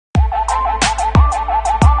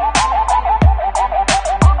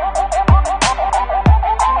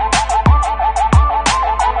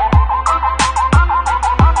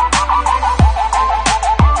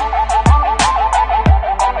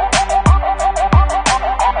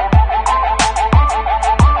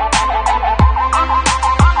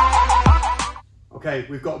Okay,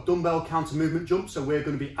 we've got dumbbell counter movement jump, so we're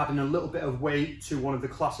going to be adding a little bit of weight to one of the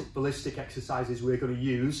classic ballistic exercises we're going to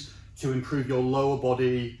use to improve your lower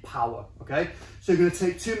body power, okay? So you're going to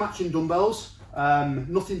take 2 matching dumbbells,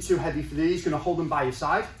 nothing too heavy for these, you're going to hold them by your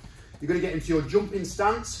side. You're going to get into your jumping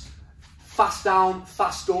stance, fast down,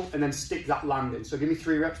 fast up, and then stick that landing. So give me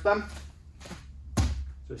 3 reps, Ben.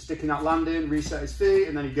 So sticking that landing, reset his feet,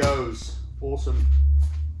 and then he goes. Awesome.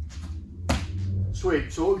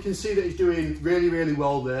 Sweet. So what we can see that he's doing really, really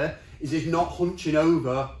well there is he's not hunching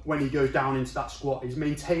over when he goes down into that squat. He's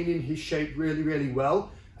maintaining his shape really, really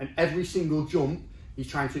well. And every single jump, he's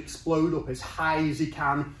trying to explode up as high as he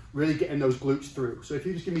can, really getting those glutes through. So if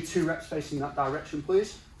you just give me 2 reps facing that direction,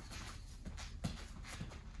 please.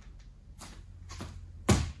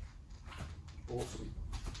 Awesome.